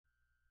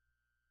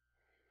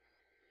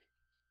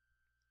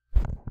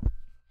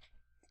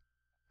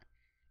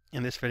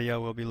In this video,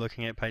 we'll be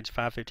looking at page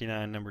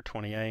 559, number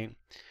 28.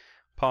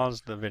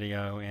 Pause the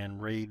video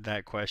and read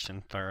that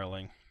question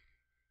thoroughly.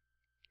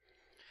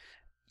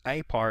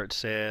 A part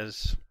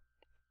says,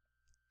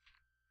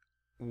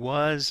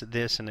 was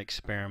this an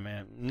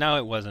experiment? No,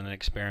 it wasn't an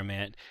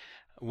experiment.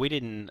 We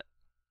didn't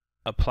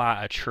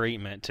apply a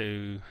treatment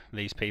to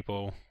these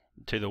people,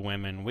 to the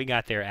women. We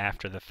got there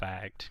after the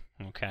fact.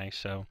 Okay,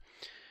 so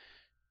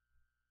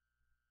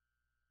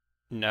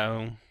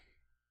no,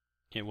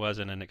 it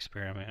wasn't an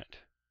experiment.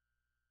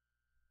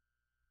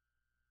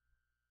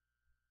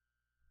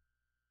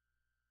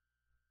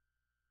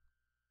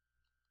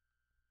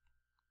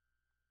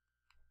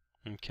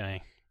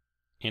 Okay.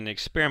 In the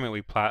experiment,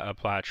 we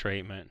apply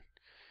treatment.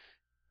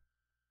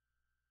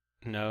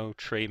 No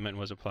treatment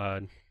was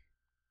applied.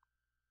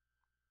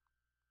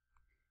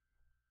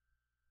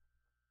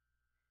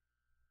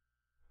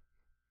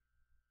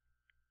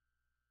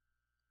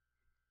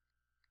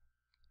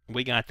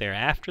 We got there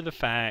after the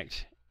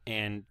fact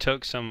and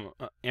took some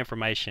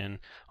information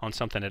on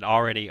something that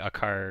already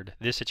occurred.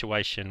 This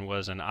situation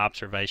was an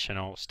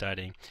observational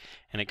study.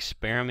 An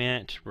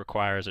experiment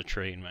requires a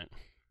treatment.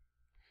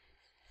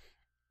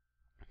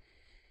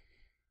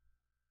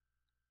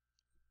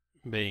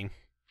 B.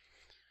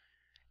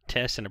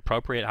 Test an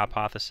appropriate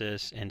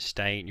hypothesis and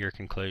state your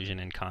conclusion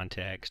in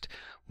context.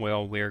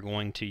 Well, we're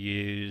going to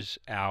use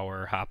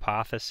our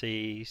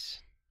hypotheses,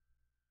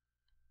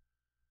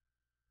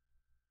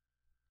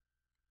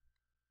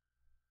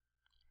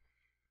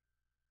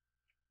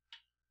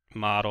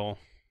 model,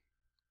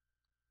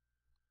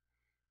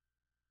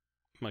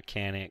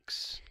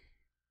 mechanics,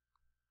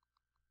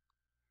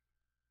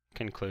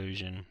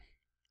 conclusion,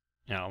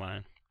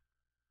 outline.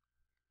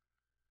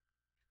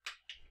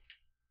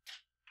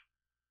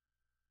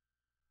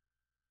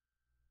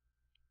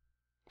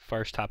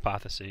 First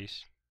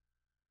hypotheses.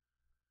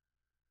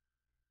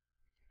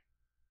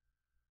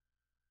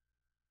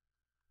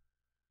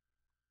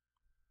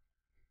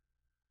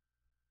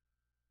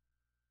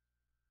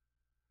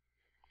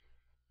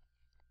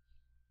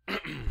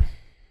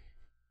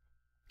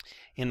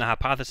 In the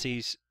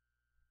hypotheses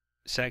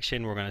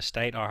section, we're going to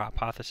state our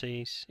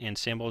hypotheses in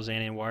symbols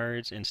and in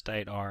words and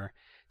state our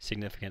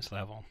significance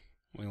level.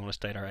 We want to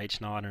state our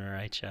H0 and our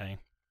HA.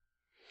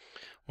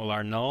 Well,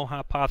 our null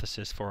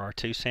hypothesis for our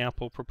two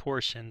sample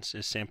proportions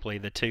is simply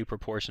the two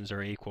proportions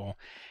are equal.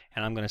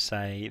 And I'm going to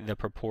say the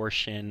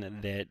proportion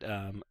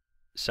that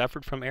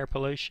suffered from air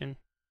pollution,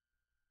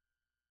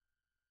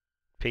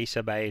 P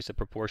sub A is the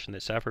proportion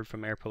that suffered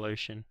from air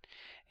pollution,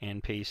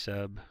 and P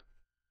sub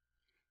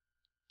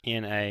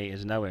NA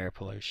is no air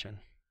pollution.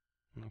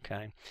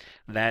 Okay,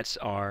 that's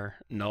our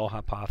null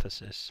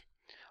hypothesis.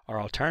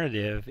 Our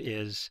alternative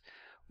is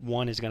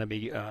one is going to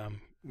be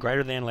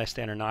greater than, less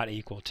than, or not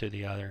equal to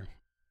the other.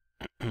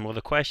 Well,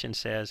 the question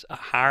says a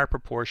higher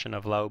proportion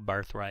of low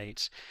birth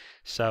rates.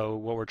 So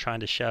what we're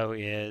trying to show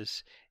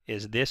is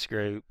this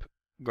group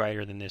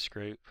greater than this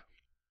group?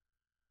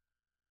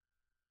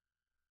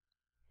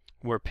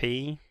 Where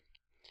P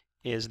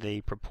is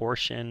the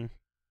proportion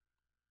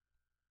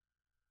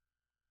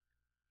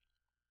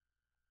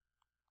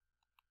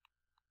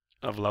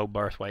of low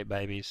birth weight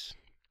babies.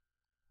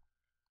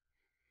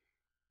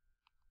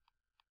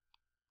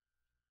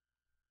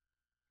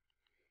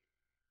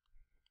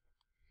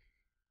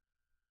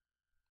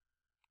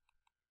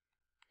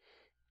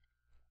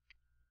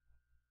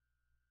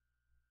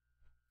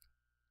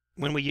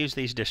 When we use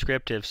these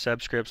descriptive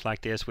subscripts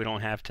like this, we don't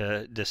have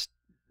to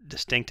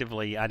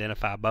distinctively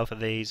identify both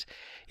of these.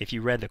 If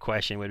you read the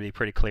question, it would be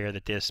pretty clear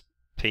that this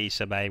P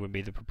sub A would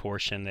be the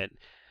proportion that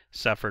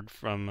suffered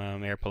from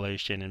air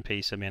pollution, and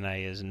P sub NA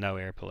is no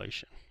air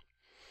pollution.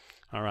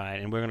 All right,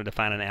 and we're going to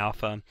define an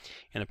alpha.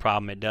 In the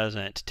problem, it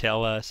doesn't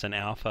tell us an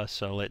alpha,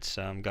 so let's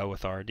go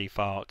with our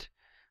default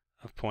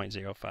of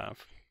 0.05.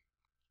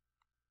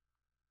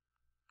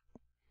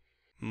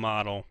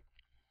 Model.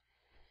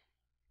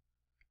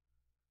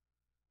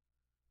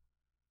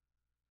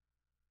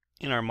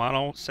 In our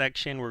model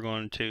section, we're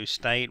going to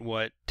state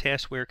what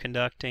test we're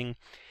conducting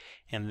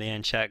and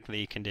then check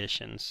the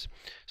conditions.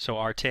 So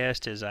our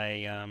test is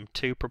a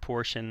two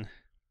proportion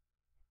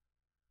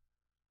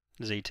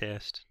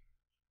z-test.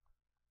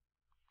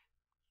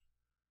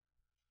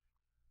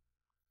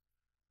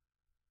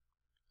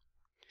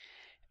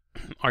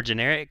 Our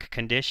generic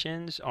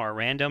conditions are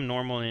random,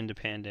 normal, and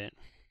independent.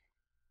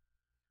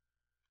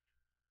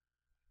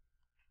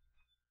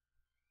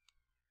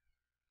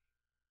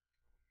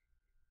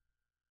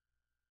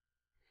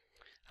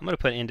 I'm going to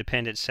put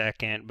independent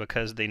second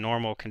because the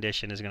normal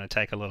condition is going to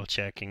take a little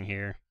checking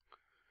here.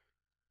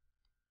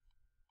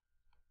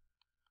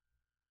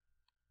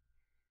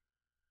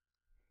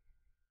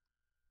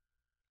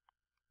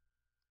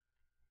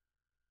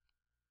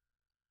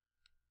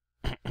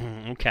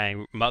 Okay,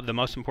 the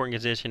most important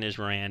condition is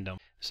random.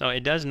 So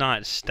it does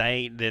not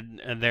state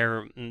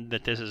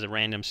that this is a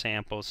random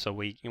sample, so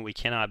we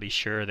cannot be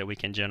sure that we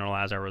can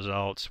generalize our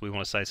results. We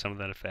want to say something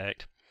to that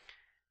effect.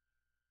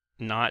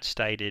 Not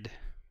stated.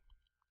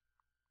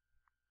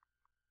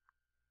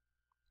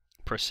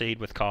 Proceed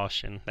with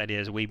caution. That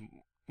is, we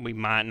we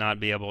might not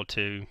be able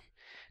to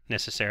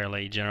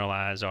necessarily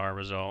generalize our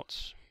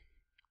results.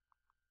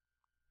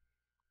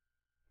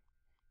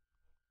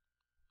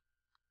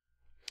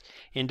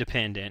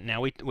 Independent.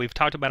 Now we've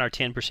talked about our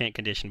 10%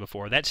 condition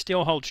before. That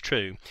still holds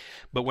true,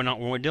 but when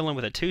we're dealing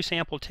with a two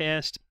sample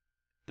test,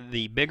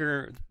 the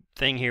bigger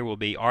thing here will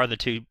be, are the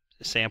two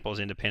samples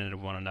independent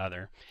of one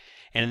another?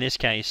 And in this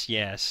case,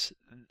 yes,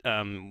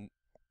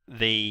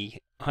 the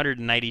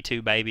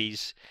 182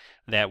 babies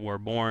that were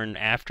born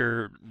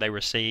after they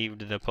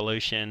received the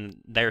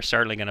pollution, they're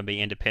certainly going to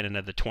be independent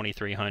of the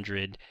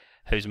 2,300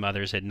 whose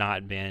mothers had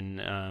not been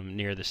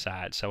near the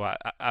site. So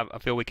I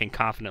feel we can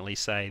confidently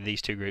say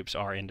these two groups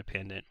are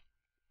independent.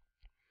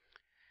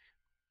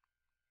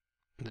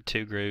 The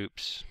two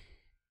groups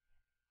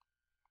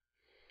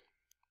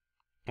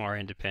are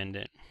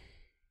independent.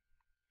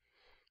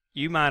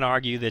 You might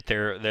argue that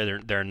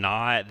they're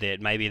not, that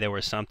maybe there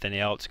was something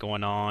else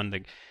going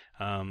on,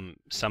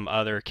 some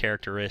other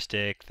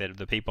characteristic that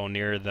the people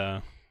near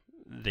the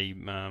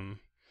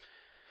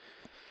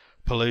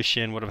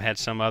pollution would have had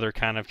some other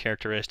kind of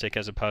characteristic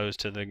as opposed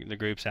to the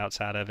groups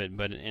outside of it.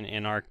 But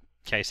in our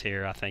case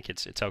here, I think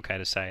it's okay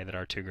to say that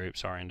our two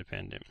groups are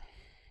independent.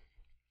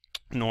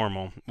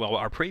 Normal. Well,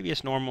 our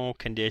previous normal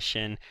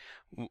condition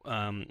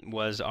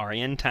was our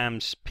n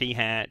times p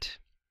hat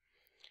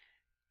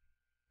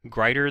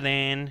greater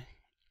than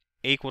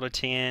equal to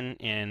 10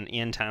 and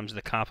n times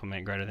the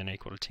complement greater than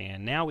equal to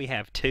 10. Now we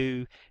have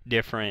two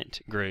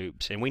different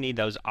groups, and we need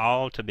those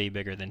all to be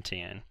bigger than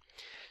 10.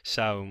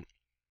 So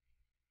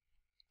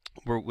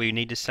we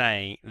need to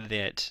say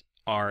that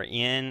our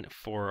n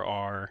for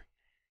our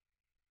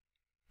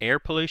air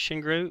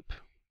pollution group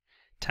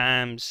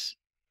times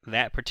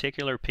that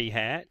particular p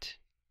hat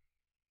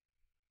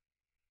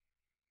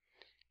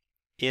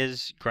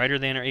is greater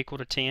than or equal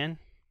to 10,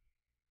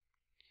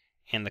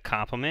 and the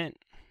complement,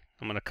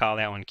 I'm going to call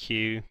that one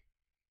Q.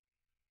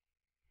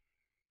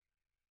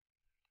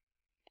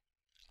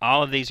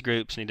 All of these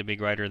groups need to be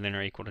greater than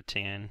or equal to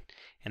 10.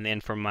 And then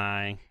for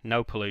my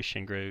no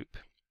pollution group,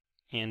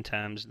 n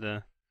times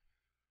the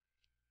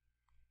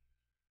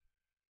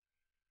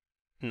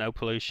no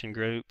pollution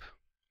group,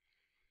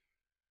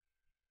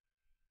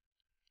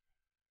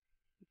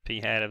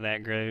 p hat of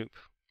that group,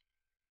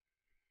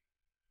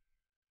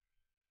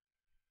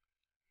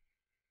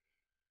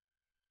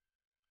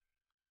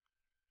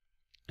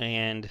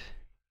 and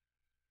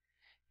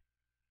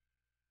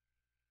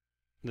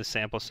the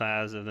sample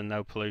size of the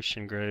no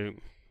pollution group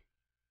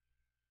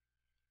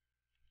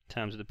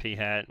times the p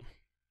hat,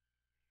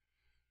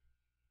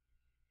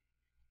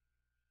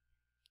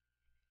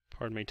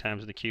 pardon me,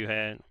 times the q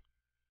hat.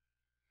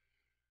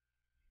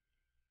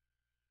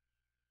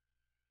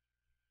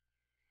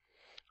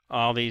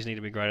 All these need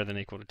to be greater than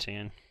or equal to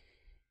 10.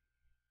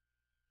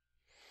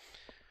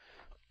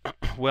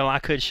 Well, I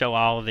could show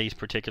all of these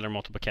particular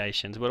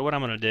multiplications, but what I'm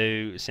going to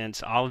do,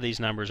 since all of these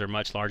numbers are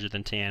much larger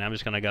than 10, I'm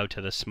just going to go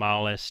to the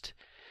smallest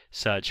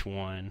such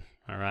one.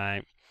 All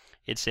right.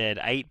 It said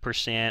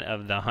 8%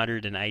 of the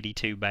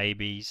 182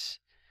 babies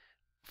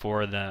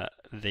for the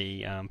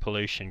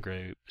pollution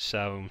group.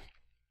 So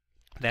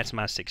that's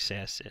my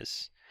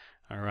successes.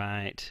 All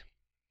right.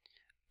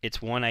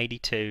 It's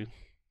 182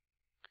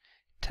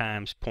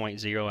 times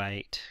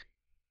 0.08.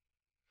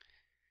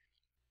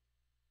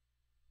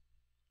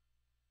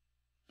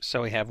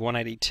 So we have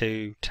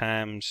 182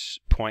 times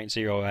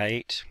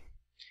 0.08.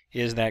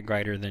 Is that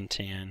greater than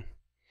 10?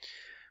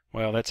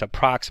 Well, that's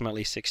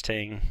approximately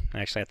 16.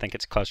 Actually, I think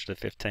it's closer to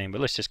 15,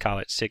 but let's just call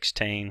it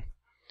 16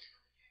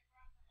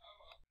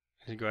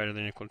 is greater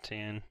than or equal to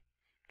 10.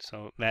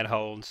 So that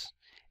holds.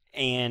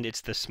 And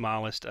it's the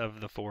smallest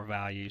of the four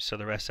values, so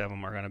the rest of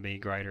them are going to be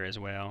greater as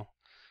well.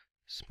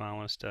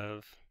 Smallest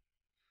of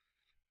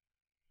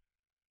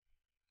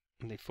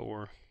the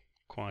four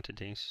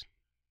quantities.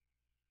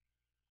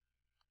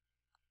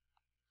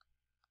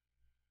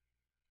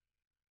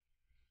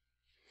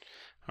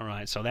 All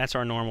right, so that's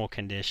our normal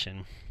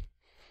condition.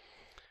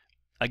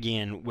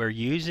 Again, we're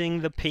using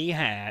the p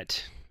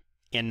hat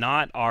and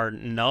not our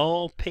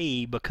null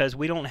p because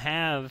we don't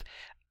have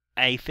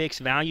a fixed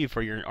value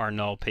for our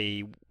null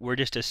p. We're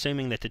just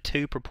assuming that the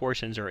two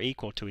proportions are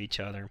equal to each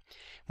other.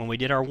 When we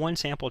did our one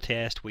sample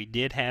test, we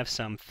did have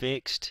some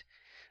fixed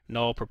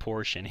null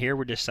proportion. Here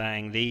we're just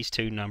saying these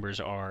two numbers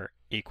are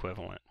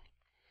equivalent.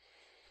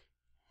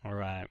 All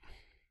right.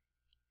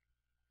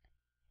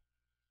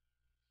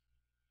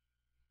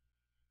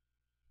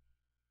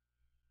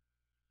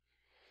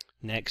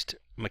 Next,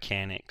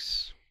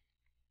 mechanics.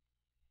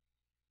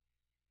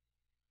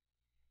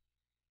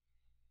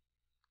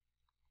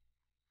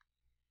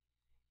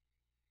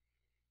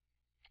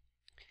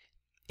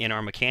 In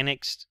our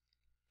mechanics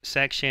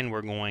section,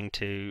 we're going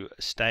to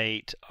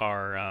state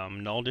our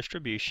null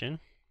distribution.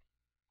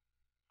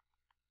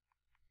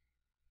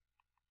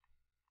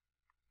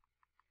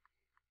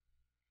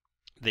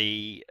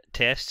 The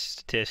test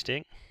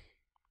statistic,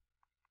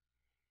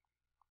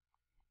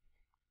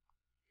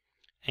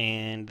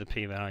 and the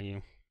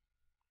p-value.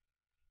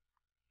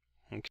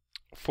 Okay.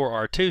 For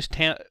our two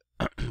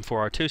for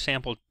our two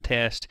sample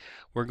test,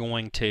 we're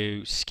going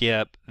to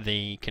skip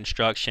the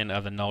construction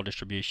of the null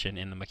distribution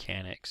in the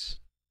mechanics.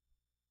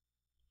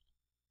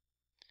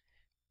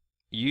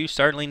 You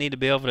certainly need to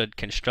be able to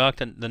construct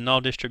the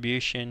null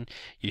distribution.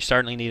 You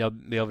certainly need to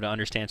be able to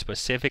understand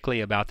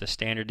specifically about the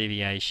standard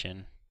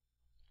deviation.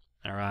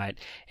 All right,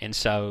 and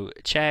so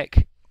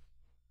check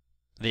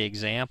the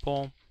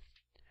example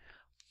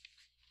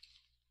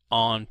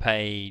on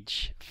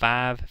page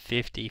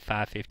 550,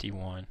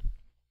 551.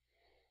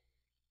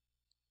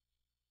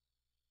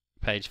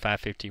 Page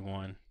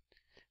 551.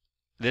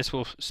 This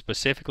will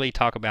specifically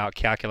talk about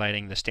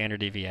calculating the standard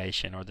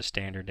deviation or the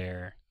standard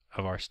error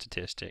of our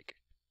statistic.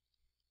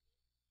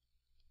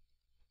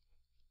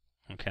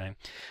 Okay,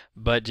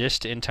 but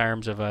just in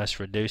terms of us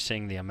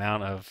reducing the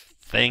amount of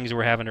things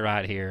we're having to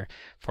write here,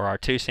 for our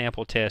two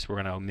sample test, we're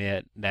going to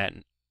omit that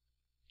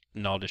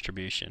null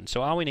distribution.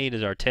 So all we need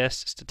is our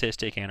test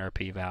statistic and our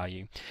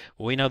p-value.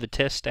 Well, we know the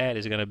test stat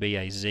is going to be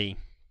a z,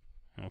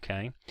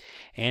 okay,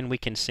 and we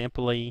can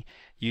simply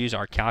use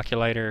our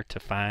calculator to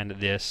find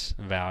this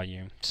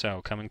value.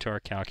 So coming to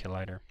our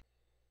calculator,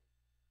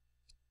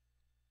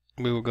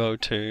 we will go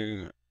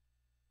to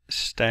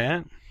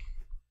stat,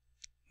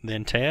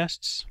 then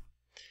tests,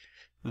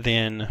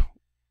 then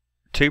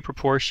two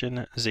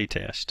proportion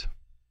z-test.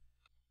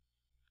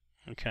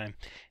 Okay,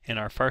 and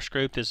our first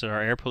group is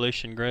our air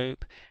pollution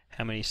group.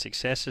 How many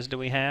successes do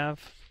we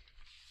have?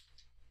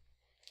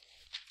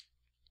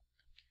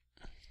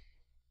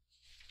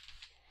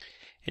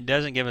 It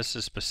doesn't give us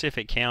a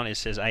specific count, it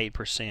says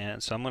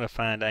 8%, so I'm going to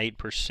find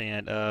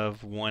 8%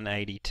 of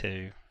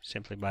 182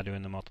 simply by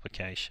doing the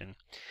multiplication.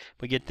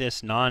 We get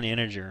this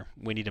non-integer,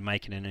 we need to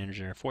make it an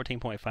integer.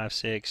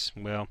 14.56,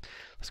 well,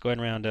 let's go ahead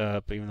and round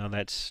up, even though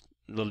that's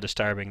a little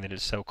disturbing that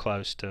it's so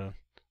close to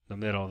the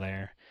middle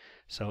there.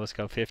 So let's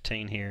go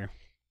 15 here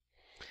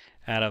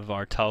out of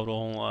our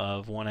total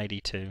of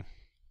 182.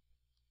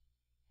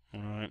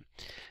 Alright,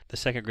 the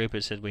second group,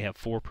 it says we have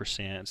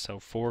 4%, so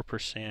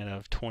 4%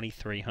 of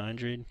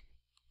 2,300,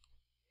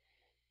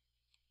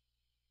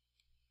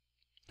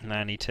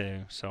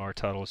 92, so our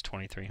total is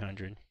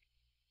 2,300.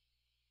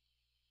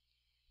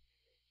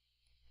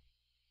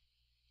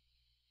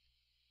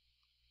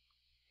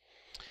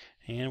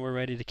 And we're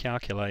ready to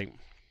calculate.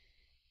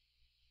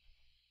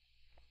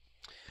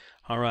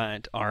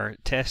 Alright, our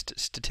test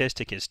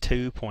statistic is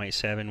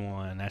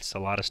 2.71. That's a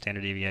lot of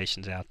standard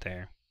deviations out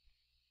there.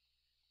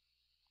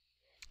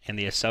 And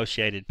the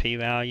associated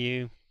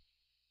p-value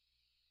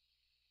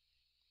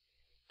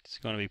is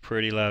going to be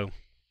pretty low.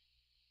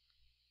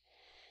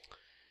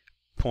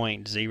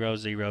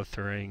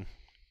 0.003.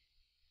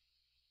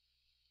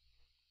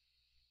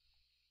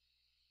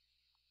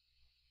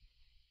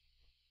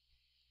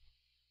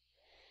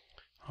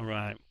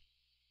 Alright,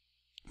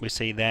 we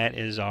see that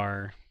is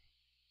our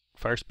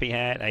first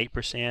p-hat,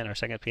 8%, our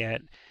second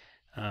p-hat,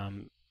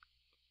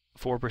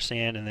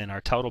 4%, and then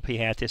our total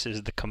p-hat, this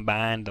is the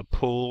combined, the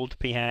pooled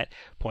p-hat,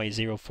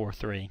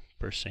 0.043%,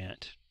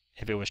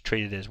 if it was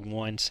treated as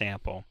one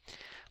sample,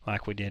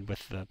 like we did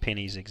with the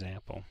pennies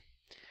example.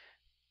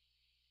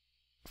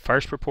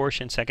 First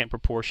proportion, second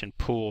proportion,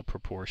 pooled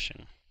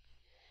proportion.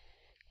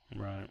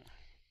 Right.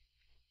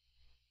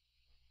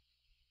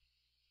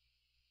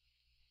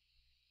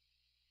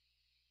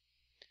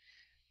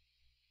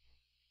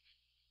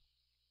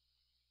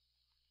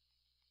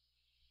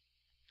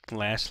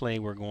 Lastly,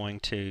 we're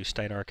going to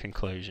state our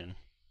conclusion.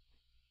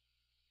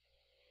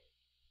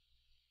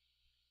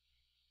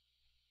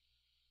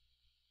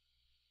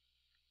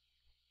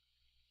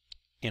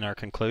 In our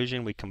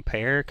conclusion, we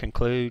compare,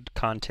 conclude,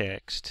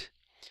 context.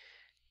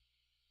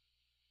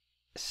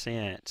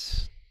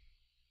 Since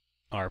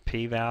our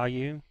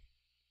p-value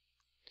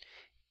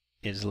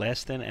is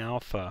less than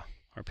alpha,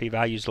 our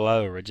p-value is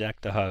low,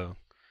 reject the hoe.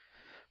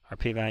 Our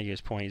p-value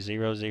is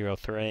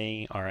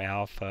 0.003, our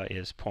alpha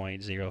is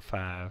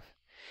 0.05.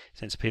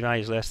 Since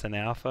p-value is less than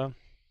alpha,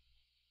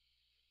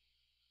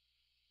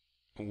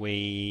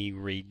 we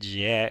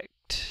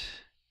reject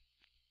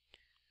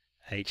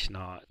H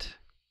naught.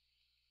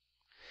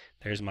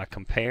 There's my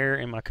compare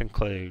and my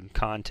conclude.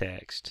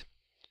 Context.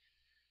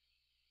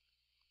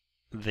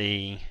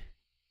 The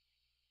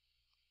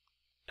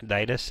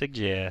data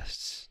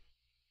suggests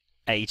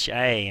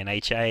HA, and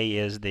HA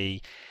is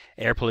the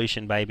air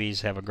pollution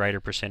babies have a greater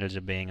percentage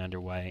of being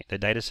underweight. The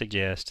data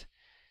suggests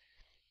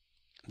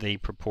the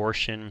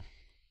proportion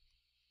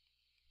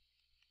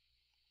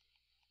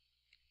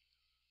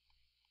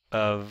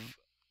of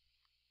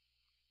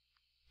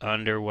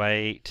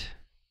underweight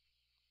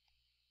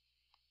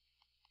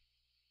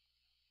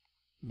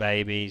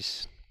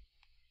babies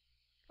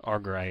are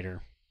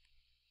greater.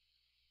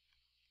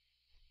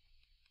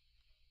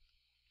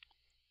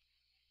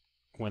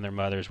 When their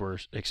mothers were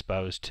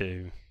exposed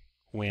to,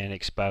 when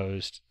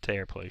exposed to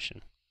air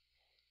pollution.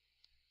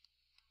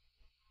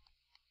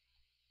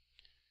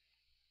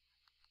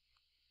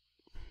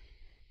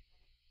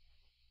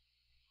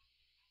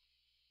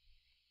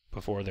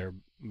 Before their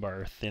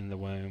birth in the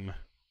womb,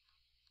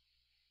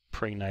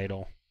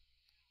 prenatal.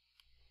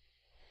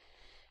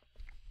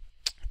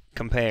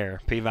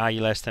 Compare,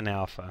 p-value less than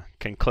alpha.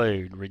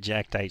 Conclude,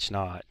 reject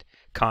H0.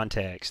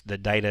 Context, the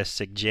data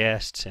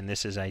suggests, and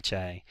this is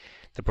HA,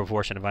 the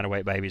proportion of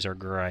underweight babies are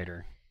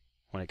greater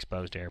when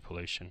exposed to air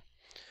pollution.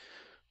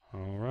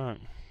 All right.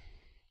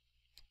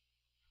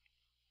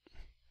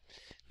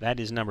 That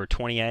is number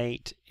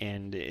 28,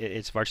 and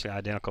it's virtually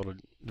identical to,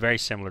 very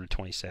similar to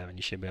 27.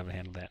 You should be able to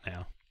handle that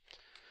now.